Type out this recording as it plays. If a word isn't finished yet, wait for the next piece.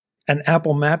an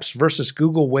Apple Maps versus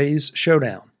Google Waze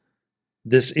showdown.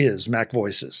 This is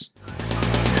MacVoices.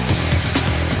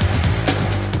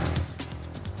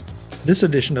 This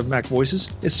edition of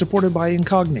MacVoices is supported by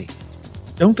Incogni.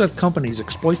 Don't let companies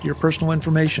exploit your personal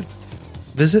information.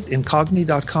 Visit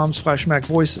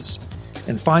incogni.com/MacVoices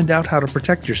and find out how to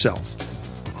protect yourself.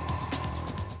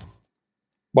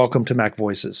 Welcome to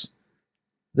MacVoices.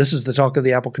 This is the talk of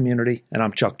the Apple community, and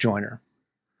I'm Chuck Joyner.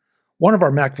 One of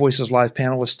our MacVoices Live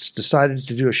panelists decided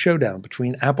to do a showdown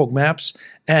between Apple Maps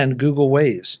and Google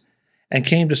Waze, and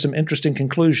came to some interesting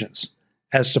conclusions,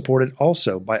 as supported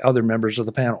also by other members of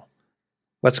the panel.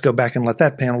 Let's go back and let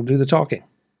that panel do the talking.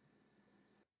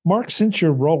 Mark, since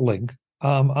you're rolling,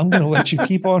 I'm going to let you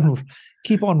keep on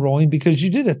rolling, because you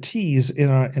did a tease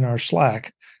in our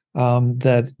Slack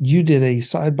that you did a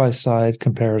side-by-side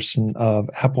comparison of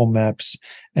Apple Maps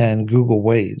and Google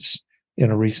Waze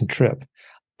in a recent trip.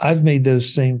 I've made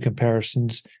those same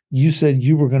comparisons. You said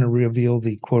you were going to reveal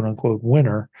the quote-unquote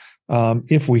winner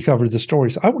if we covered the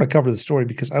stories. I want to cover the story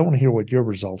because I want to hear what your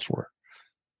results were.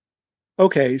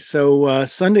 Okay, so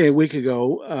Sunday a week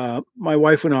ago, my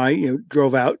wife and I,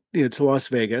 drove out to Las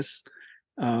Vegas.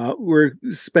 We're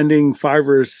spending 5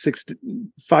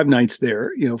 nights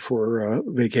there, for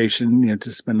vacation,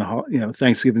 to spend the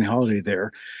Thanksgiving holiday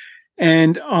there.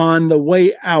 And on the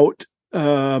way out,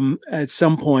 at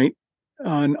some point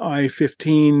on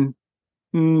I-15,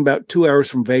 about 2 hours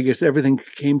from Vegas, everything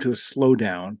came to a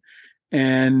slowdown,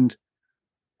 and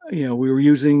we were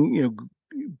using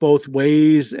both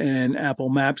Waze and Apple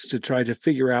Maps to try to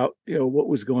figure out what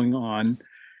was going on.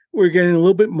 We're getting a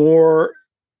little bit more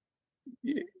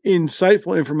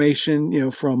insightful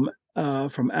information, from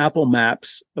Apple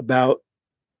Maps about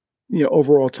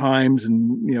overall times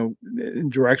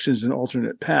and directions and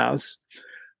alternate paths.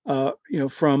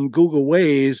 From Google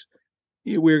Waze,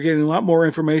 we're getting a lot more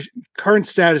information, current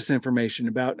status information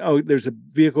about, there's a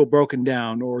vehicle broken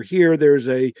down, or here there's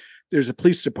a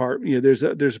police department, there's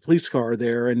a police car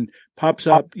there, and pops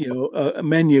up a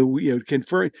menu,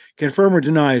 confirm or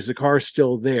denies the car's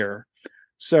still there.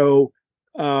 So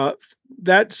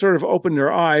that sort of opened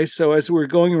our eyes. So as we're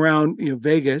going around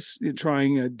Vegas,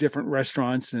 trying different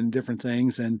restaurants and different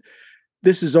things, and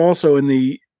this is also in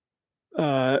the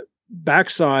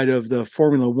backside of the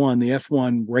Formula One, the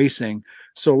F1 racing.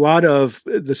 So a lot of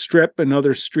the Strip and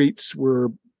other streets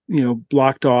were,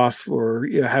 blocked off or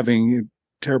having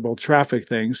terrible traffic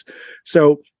things.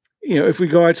 So, if we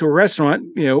go out to a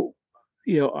restaurant,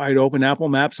 I'd open Apple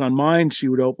Maps on mine. She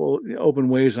would open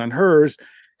Waze on hers.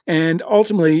 And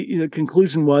ultimately, the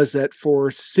conclusion was that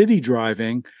for city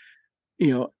driving,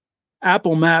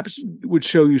 Apple Maps would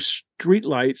show you street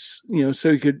lights, so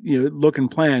you could, look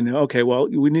and plan. Okay, well,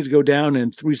 we need to go down,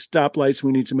 and 3 stoplights,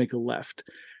 we need to make a left.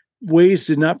 Waze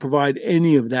did not provide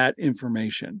any of that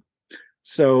information.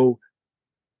 So,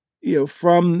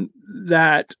 from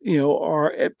that,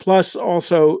 plus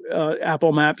also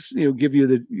Apple Maps, give you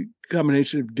the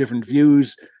combination of different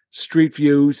views, street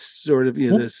view, sort of,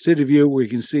 the city view, where you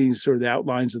can see sort of the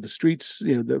outlines of the streets,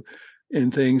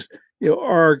 and things.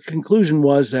 Our conclusion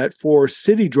was that for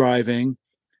city driving,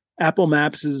 Apple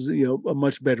Maps is, a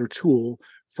much better tool.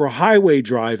 For highway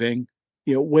driving,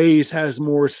 Waze has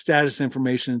more status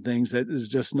information and things that is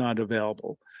just not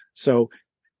available. So,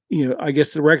 I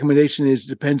guess the recommendation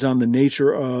depends on the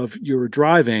nature of your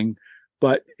driving.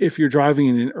 But if you're driving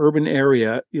in an urban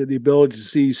area, the ability to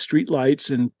see streetlights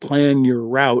and plan your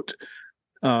route,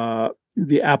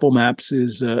 the Apple Maps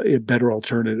is a better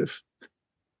alternative.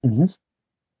 Mm-hmm.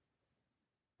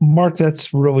 Mark,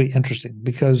 that's really interesting,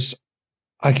 because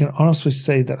I can honestly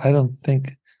say that I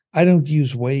don't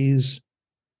use Waze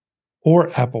or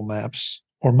Apple Maps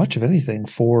or much of anything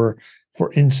for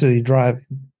in-city driving.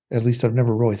 At least I've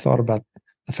never really thought about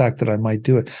the fact that I might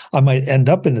do it. I might end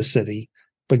up in a city,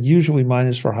 but usually mine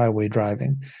is for highway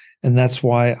driving. And that's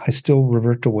why I still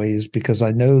revert to Waze, because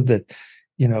I know that,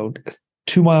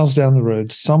 2 miles down the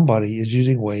road, somebody is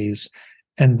using Waze,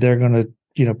 and they're going to,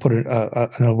 put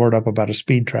an alert up about a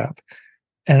speed trap.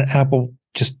 And Apple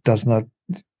just does not,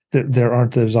 there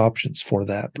aren't those options for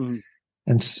that. Mm.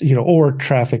 And, or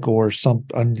traffic or some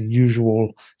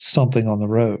unusual something on the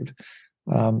road.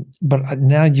 But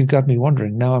now you've got me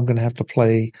wondering. Now I'm going to have to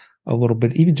play a little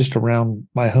bit, even just around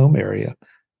my home area,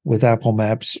 with Apple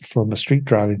Maps from a street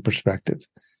driving perspective,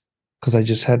 because I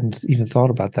just hadn't even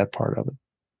thought about that part of it.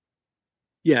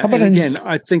 Yeah, and again,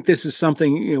 I think this is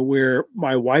something where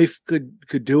my wife could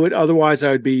do it. Otherwise, I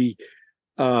would be,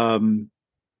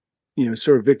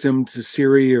 sort of victim to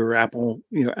Siri or Apple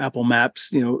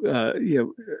Maps,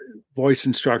 voice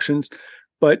instructions.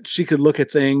 But she could look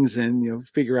at things and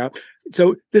figure out.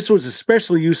 So this was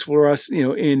especially useful for us,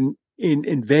 in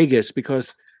Vegas,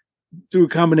 because through a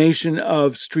combination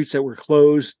of streets that were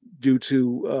closed due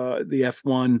to the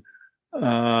F1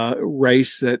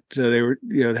 race that they were,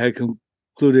 had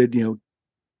concluded,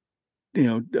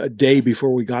 a day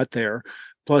before we got there,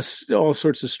 plus all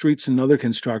sorts of streets and other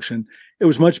construction, it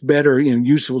was much better,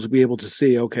 useful to be able to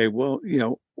see, okay, well,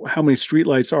 how many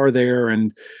streetlights are there,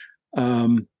 and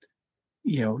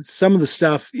some of the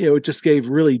stuff, it just gave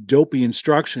really dopey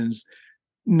instructions.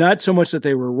 Not so much that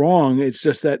they were wrong, it's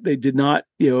just that they did not,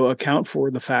 account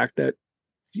for the fact that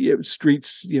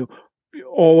streets,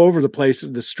 all over the place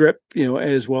of the strip,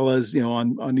 as well as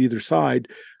on either side,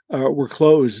 were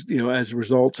closed, as a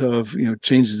result of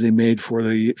changes they made for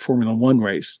the Formula One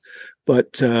race.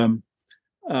 But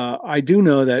I do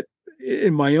know that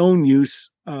in my own use,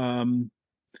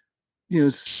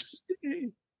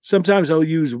 sometimes I'll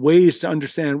use Waze to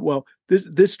understand. Well,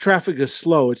 this traffic is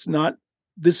slow.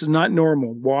 This is not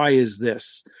normal. Why is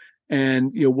this?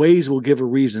 And Waze will give a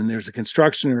reason. There's a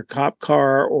construction or a cop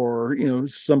car or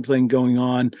something going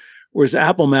on, whereas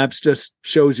Apple Maps just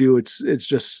shows you it's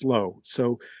just slow.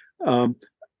 So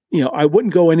I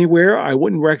wouldn't go anywhere. I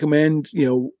wouldn't recommend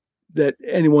that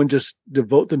anyone just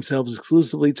devote themselves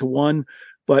exclusively to one.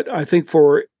 But I think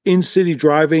for in-city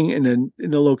driving in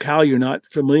a locale you're not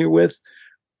familiar with,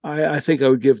 I think I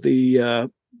would give the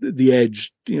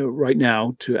edge right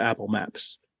now to Apple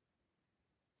Maps.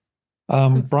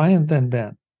 Brian, then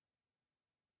Ben.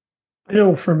 I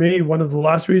know for me, one of the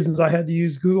last reasons I had to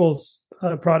use Google's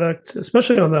product,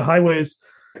 especially on the highways,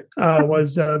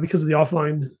 was because of the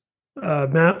offline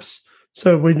maps.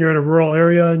 So when you're in a rural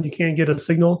area and you can't get a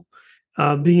signal,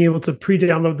 being able to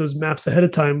pre-download those maps ahead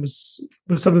of time was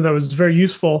something that was very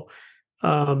useful.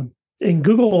 And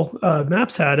Google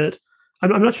Maps had it.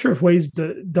 I'm not sure if Waze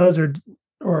does or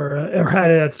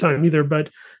had it at the time either, but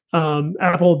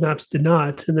Apple Maps did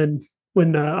not. And then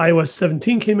when iOS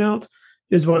 17 came out,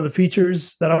 is one of the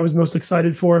features that I was most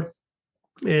excited for.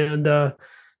 And on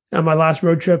my last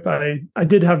road trip, I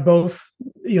did have both,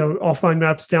 offline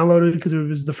maps downloaded because it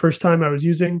was the first time I was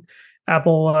using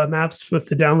Apple Maps with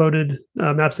the downloaded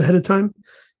maps ahead of time,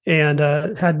 and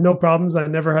had no problems. I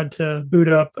never had to boot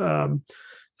up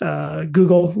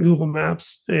Google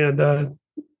Maps, and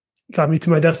got me to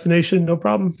my destination, no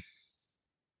problem.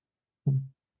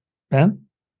 Ben?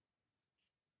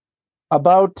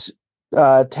 About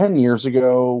 10 years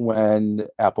ago, when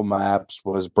Apple Maps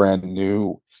was brand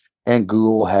new and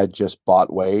Google had just bought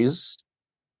Waze,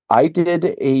 I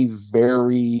did a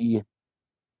very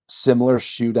similar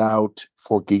shootout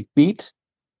for GeekBeat.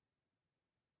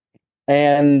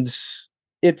 And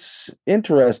it's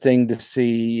interesting to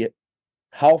see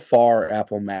how far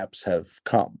Apple Maps have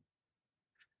come.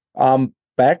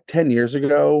 Back 10 years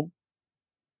ago,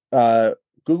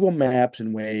 Google Maps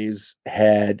and Waze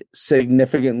had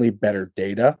significantly better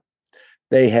data.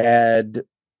 They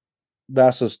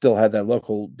also still had that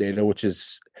local data, which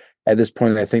is, at this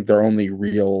point, I think their only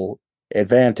real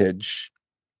advantage.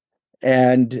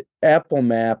 And Apple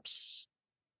Maps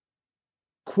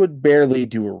could barely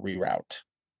do a reroute.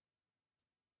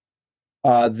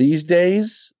 These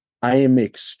days, I am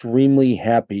extremely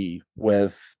happy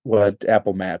with what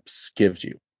Apple Maps gives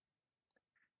you.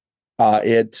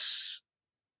 It's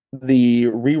the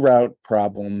reroute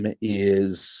problem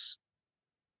is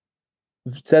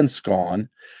since gone.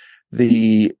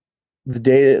 The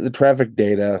data, the traffic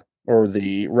data, or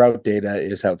the route data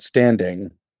is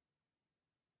outstanding.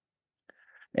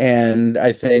 And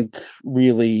I think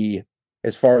really,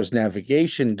 as far as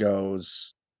navigation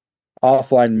goes,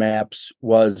 offline maps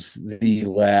was the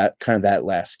kind of that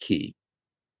last key.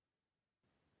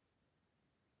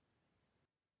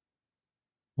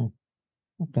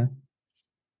 Okay.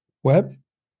 Webb?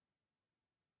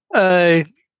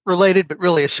 Related, but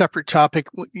really a separate topic.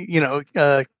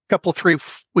 A couple 3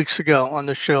 weeks ago on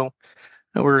the show,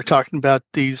 we were talking about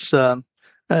these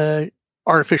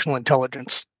artificial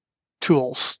intelligence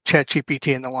tools,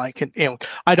 ChatGPT and the like. And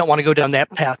I don't want to go down that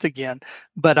path again,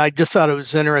 but I just thought it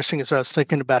was interesting as I was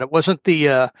thinking about it. Wasn't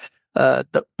the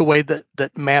way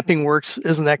that mapping works?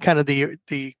 Isn't that kind of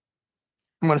the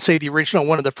I'm going to say the original,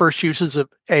 one of the first uses of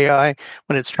AI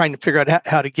when it's trying to figure out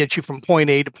how to get you from point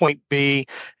A to point B,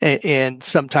 and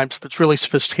sometimes if it's really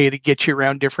sophisticated, get you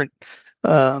around different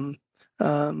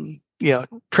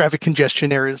traffic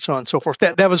congestion areas, and so on and so forth.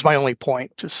 That was my only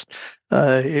point. Just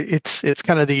it's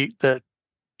kind of the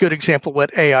good example of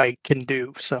what AI can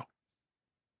do. So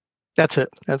that's it.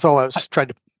 That's all I was trying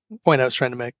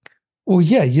to make. Well,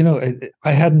 yeah,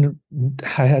 I had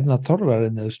not thought about it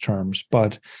in those terms,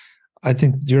 but I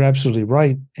think you're absolutely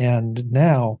right. And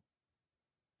now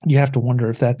you have to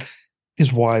wonder if that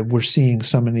is why we're seeing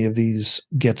so many of these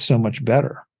get so much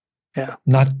better. Yeah.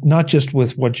 Not just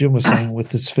with what Jim was saying with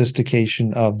the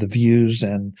sophistication of the views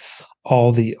and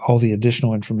all the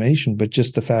additional information, but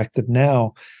just the fact that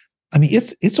now, I mean,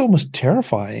 it's almost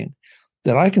terrifying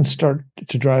that I can start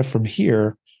to drive from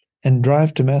here and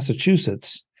drive to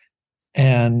Massachusetts,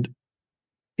 and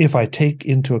if I take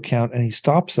into account any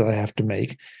stops that I have to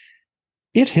make,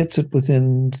 it hits it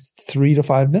within 3 to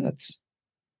 5 minutes.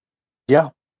 Yeah.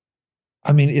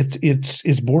 I mean,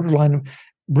 it's borderline.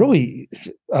 Really,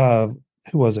 who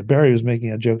was it? Barry was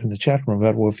making a joke in the chat room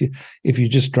about, well, if you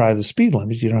just drive the speed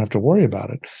limit, you don't have to worry about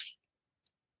it.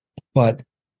 But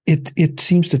it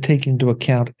seems to take into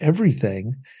account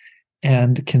everything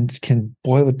and can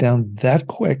boil it down that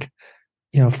quick,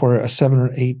 for a 7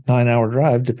 or 8, 9 hour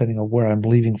drive, depending on where I'm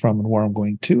leaving from and where I'm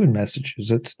going to in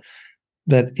Massachusetts,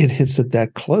 that it hits it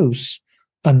that close,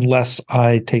 unless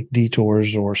I take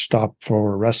detours or stop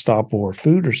for a rest stop or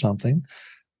food or something,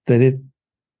 that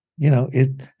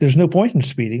there's no point in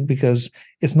speeding because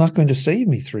it's not going to save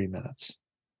me 3 minutes.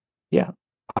 Yeah.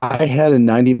 I had a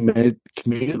 90-minute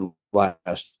commute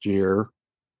last year,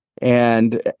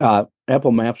 and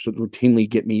Apple Maps would routinely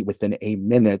get me within a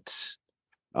minute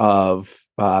of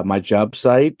my job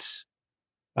site,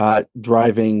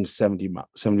 driving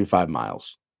 75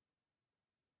 miles.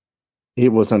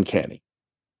 It was uncanny.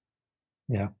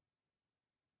 Yeah.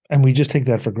 And we just take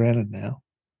that for granted now.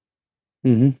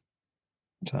 Mm-hmm.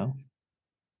 So,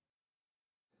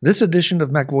 this edition of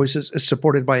MacVoices is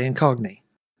supported by Incogni.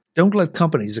 Don't let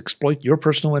companies exploit your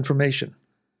personal information.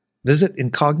 Visit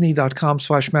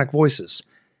incogni.com/MacVoices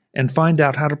and find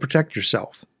out how to protect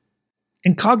yourself.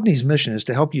 Incogni's mission is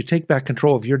to help you take back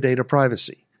control of your data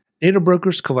privacy. Data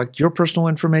brokers collect your personal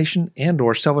information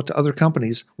and/or sell it to other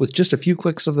companies with just a few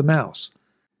clicks of the mouse.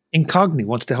 Incogni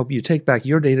wants to help you take back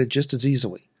your data just as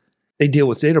easily. They deal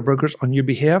with data brokers on your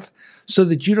behalf so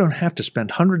that you don't have to spend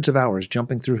hundreds of hours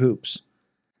jumping through hoops.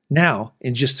 Now,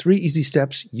 in just 3 easy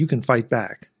steps, you can fight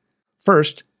back.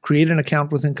 First, create an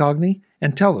account with Incogni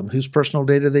and tell them whose personal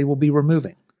data they will be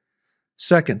removing.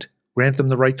 Second, grant them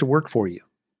the right to work for you.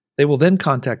 They will then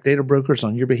contact data brokers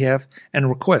on your behalf and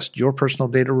request your personal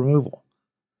data removal.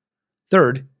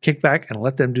 Third, kick back and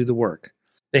let them do the work.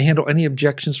 They handle any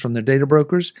objections from their data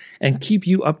brokers and keep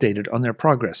you updated on their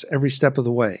progress every step of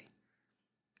the way.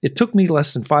 It took me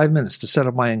less than 5 minutes to set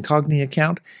up my Incogni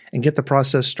account and get the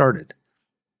process started.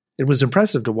 It was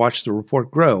impressive to watch the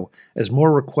report grow as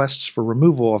more requests for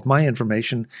removal of my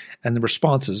information and the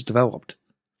responses developed.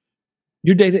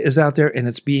 Your data is out there and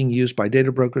it's being used by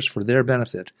data brokers for their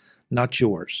benefit, not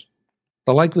yours.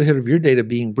 The likelihood of your data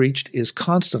being breached is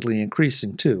constantly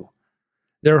increasing too.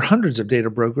 There are hundreds of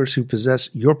data brokers who possess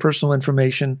your personal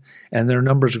information, and their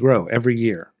numbers grow every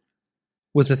year.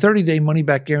 With a 30-day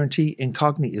money-back guarantee,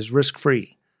 Incogni is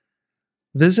risk-free.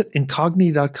 Visit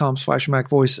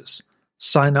incogni.com/MacVoices.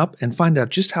 Sign up and find out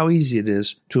just how easy it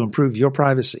is to improve your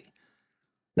privacy.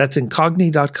 That's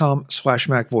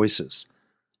incogni.com/MacVoices.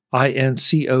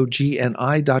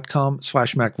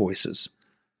 incogni.com/MacVoices.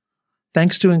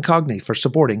 Thanks to Incogni for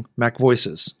supporting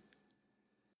MacVoices.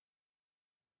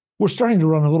 We're starting to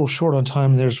run a little short on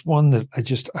time. There's one that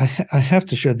I have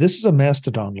to share. This is a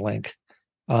Mastodon link.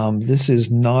 This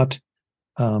is not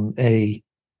a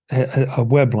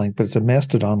web link, but it's a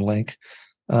Mastodon link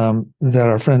that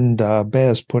our friend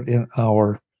Baz put in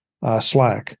our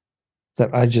Slack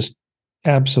that I just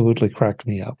absolutely cracked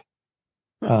me up.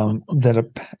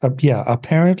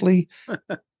 Apparently,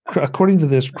 according to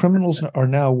this, criminals are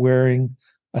now wearing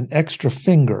an extra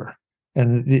finger.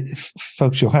 And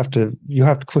folks, you'll have to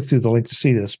click through the link to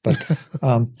see this, but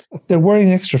they're wearing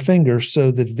an extra finger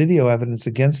so that video evidence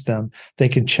against them, they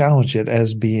can challenge it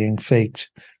as being faked,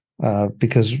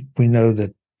 because we know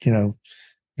that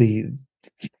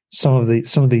some of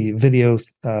the video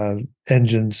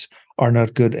engines are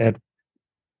not good at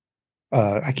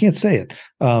I can't say it.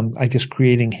 I guess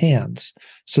creating hands.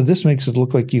 So this makes it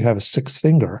look like you have a sixth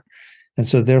finger, and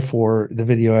so therefore the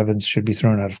video evidence should be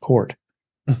thrown out of court.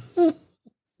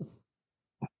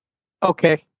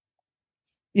 Okay.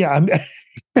 Yeah,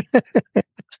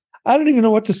 I don't even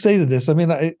know what to say to this. I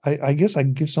mean, I guess I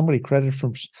can give somebody credit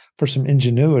for some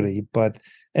ingenuity, and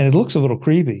it looks a little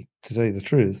creepy, to tell you the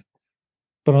truth.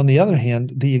 But on the other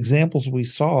hand, the examples we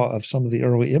saw of some of the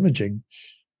early imaging,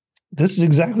 this is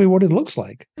exactly what it looks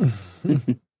like.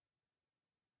 And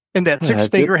that sixth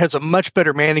finger has a much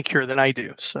better manicure than I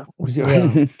do. So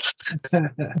yeah.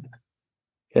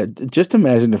 Yeah, just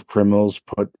imagine if criminals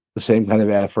put the same kind of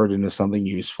effort into something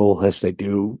useful as they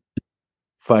do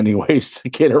finding ways to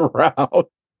get around,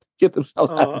 get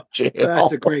themselves out of jail.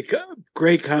 That's a great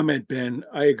comment, Ben.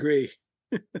 I agree.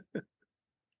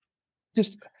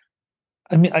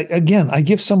 I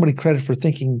give somebody credit for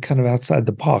thinking kind of outside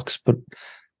the box, but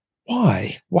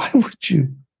why? Why would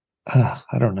you?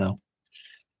 I don't know.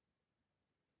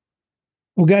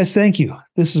 Well, guys, thank you.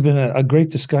 This has been a great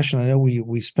discussion. I know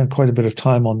we spent quite a bit of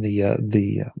time on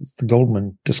the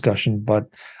Goldman discussion, but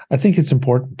I think it's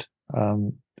important,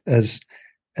 as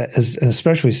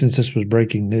especially since this was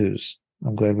breaking news.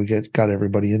 I'm glad we got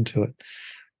everybody into it.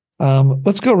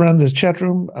 Let's go around the chat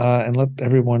room and let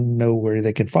everyone know where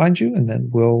they can find you, and then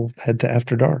we'll head to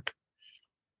After Dark.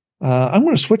 I'm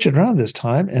going to switch it around this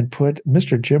time and put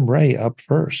Mr. Jim Ray up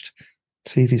first.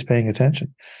 See if he's paying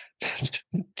attention.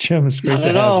 Jim, it's great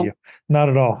to have you. Not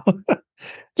at all.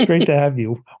 It's great to have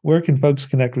you. Where can folks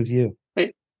connect with you?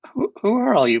 Wait, who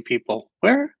are all you people?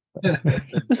 Where?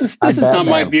 This is not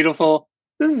my beautiful.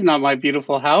 This is not my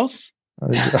beautiful house.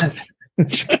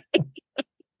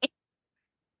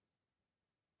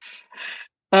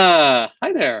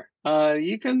 Hi there.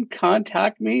 You can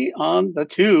contact me on the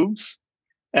tubes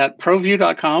at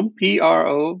provue.com,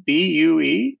 PROVUE.com,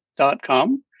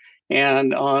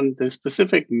 and on the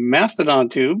specific Mastodon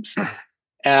tubes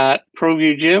at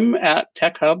provuejim at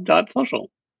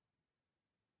techhub.social.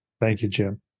 Thank you,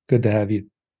 Jim. Good to have you.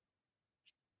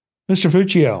 Mr.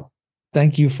 Fuccio,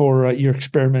 thank you for your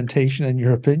experimentation and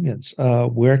your opinions.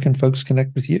 Where can folks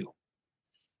connect with you?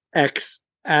 X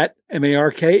at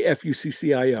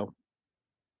MARKFUCCIO.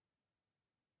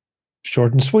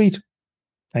 Short and sweet.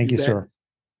 Thank you, sir.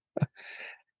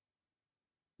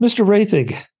 Mr.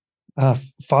 Rathig,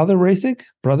 Father Rathig,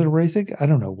 Brother Rathig, I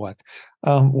don't know what.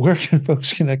 Where can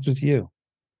folks connect with you?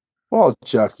 Well,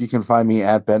 Chuck, you can find me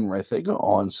at Ben Rathig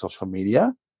on social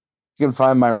media. You can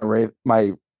find my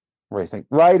Rathig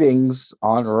writings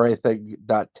on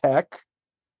rathig.tech.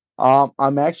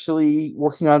 I'm actually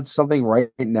working on something right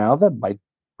now that might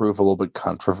prove a little bit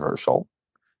controversial.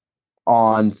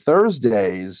 On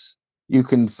Thursdays, you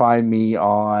can find me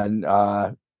on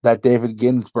that David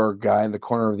Ginsburg guy in the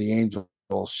Corner of the Angels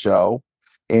show,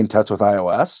 In Touch with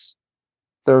iOS.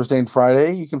 Thursday and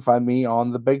Friday, you can find me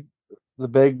on the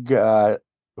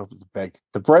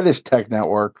British Tech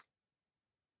Network.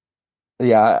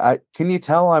 Yeah, can you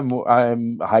tell I'm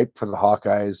hyped for the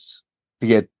Hawkeyes to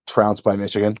get trounced by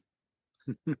Michigan?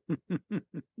 You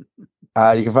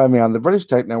can find me on the British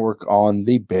Tech Network on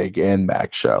the Big and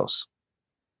Mac shows.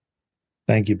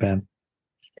 Thank you, Ben.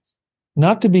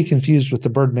 Not to be confused with the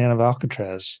Birdman of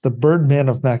Alcatraz, the Birdman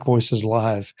of MacVoices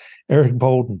Live, Eric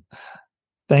Bolden.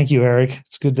 Thank you, Eric.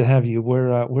 It's good to have you.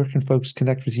 Where can folks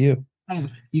connect with you?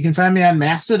 You can find me on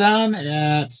Mastodon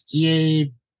at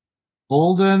EA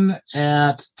Bolden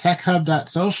at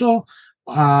techhub.social,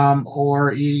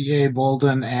 or EA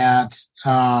Bolden at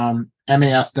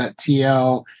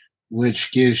mas.to,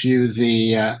 which gives you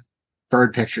the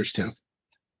bird pictures too.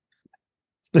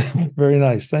 Very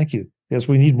nice. Thank you. Yes,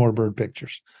 we need more bird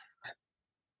pictures.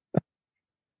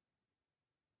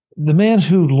 The man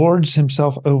who lords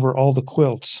himself over all the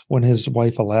quilts when his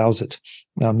wife allows it,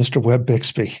 Mr. Webb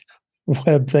Bixby.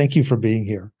 Webb, thank you for being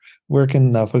here. Where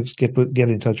can folks get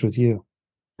in touch with you?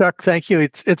 Chuck, thank you.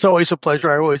 It's always a pleasure.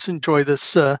 I always enjoy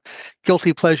this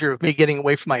guilty pleasure of me getting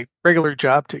away from my regular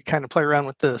job to kind of play around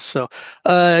with this. So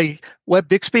Webb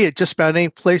Bixby at just about any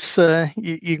place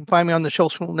you can find me on the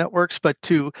social networks, but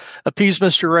to appease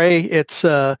Mr. Ray, it's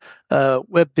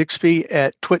Webb Bixby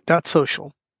at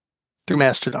twit.social through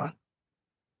Mastodon.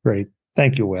 Great.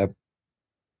 Thank you, Webb.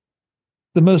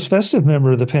 The most festive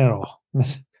member of the panel,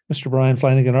 Mr. Brian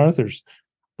Flanagan-Arthurs.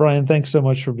 Brian, thanks so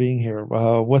much for being here.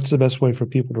 What's the best way for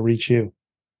people to reach you?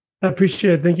 I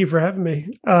appreciate it. Thank you for having me.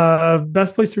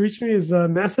 Best place to reach me is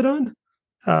Mastodon,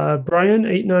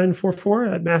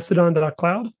 Brian8944 at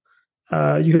mastodon.cloud.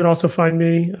 You can also find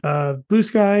me Blue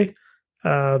Sky,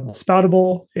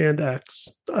 Spoutable, and X,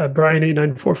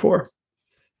 Brian8944.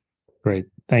 Great.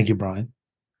 Thank you, Brian.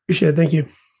 Appreciate it. Thank you.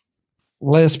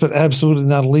 Last but absolutely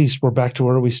not least, we're back to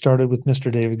where we started with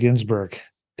Mr. David Ginsburg.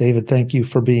 David, thank you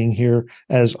for being here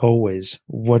as always.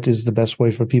 What is the best way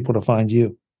for people to find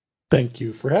you? Thank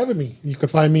you for having me. You can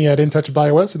find me at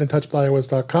InTouchWithIOS at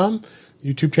InTouchWithIOS.com.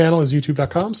 YouTube channel is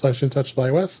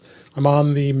youtube.com/InTouchWithIOS. I'm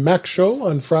on the Mac Show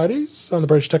on Fridays on the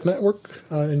British Tech Network,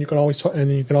 and you can also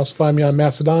find me on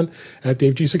Mastodon at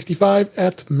DaveG65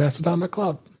 at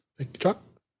Mastodon.cloud. Thank you, Chuck.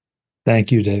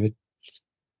 Thank you, David.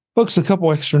 Folks, a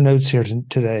couple extra notes here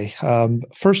today.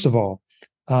 First of all,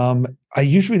 I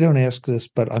usually don't ask this,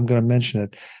 but I'm going to mention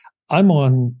it. I'm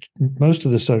on most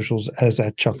of the socials as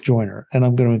at Chuck Joyner, and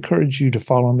I'm going to encourage you to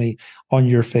follow me on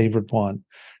your favorite one,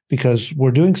 because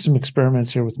we're doing some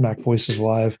experiments here with MacVoices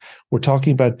Live. We're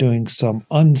talking about doing some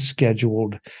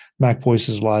unscheduled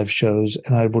MacVoices Live shows,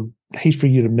 and I would hate for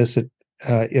you to miss it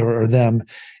or them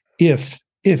if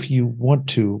you want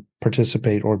to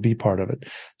participate or be part of it.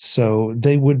 So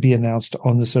they would be announced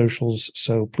on the socials.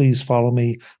 So please follow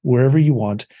me wherever you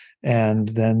want, and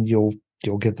then you'll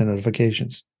get the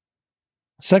notifications.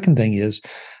 Second thing is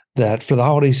that for the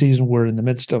holiday season, we're in the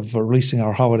midst of releasing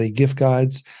our holiday gift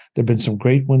guides. There have been some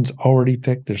great ones already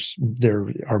picked. There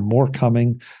are more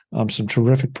coming, some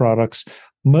terrific products.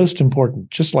 Most important,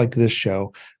 just like this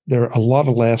show, there are a lot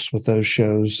of laughs with those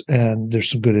shows, and there's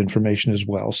some good information as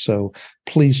well. So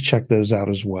please check those out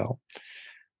as well.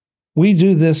 We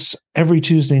do this every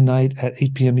Tuesday night at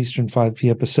 8 p.m. Eastern, 5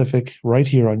 p.m. Pacific, right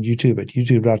here on YouTube at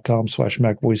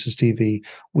youtube.com/MacVoicesTV.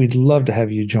 We'd love to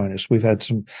have you join us. We've had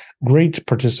some great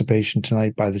participation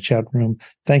tonight by the chat room.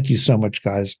 Thank you so much,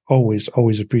 guys. Always,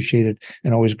 always appreciate it,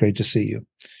 and always great to see you.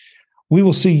 We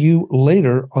will see you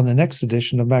later on the next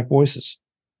edition of Mac Voices.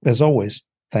 As always,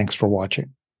 thanks for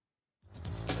watching.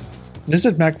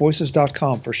 Visit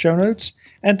MacVoices.com for show notes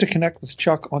and to connect with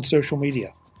Chuck on social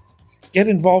media. Get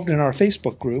involved in our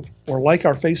Facebook group or like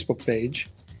our Facebook page,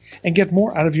 and get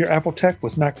more out of your Apple tech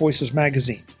with Mac Voices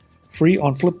Magazine, free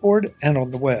on Flipboard and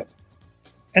on the web.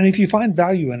 And if you find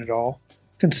value in it all,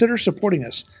 consider supporting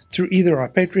us through either our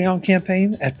Patreon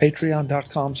campaign at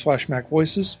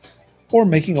patreon.com/MacVoices or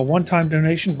making a one-time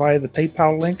donation via the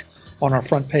PayPal link on our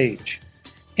front page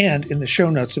and in the show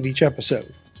notes of each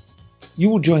episode. You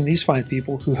will join these fine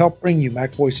people who help bring you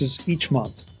Mac Voices each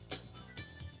month.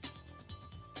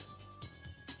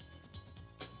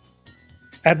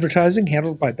 Advertising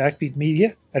handled by Backbeat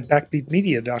Media at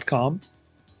backbeatmedia.com.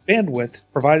 Bandwidth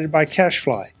provided by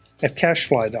CashFly at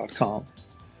cashfly.com.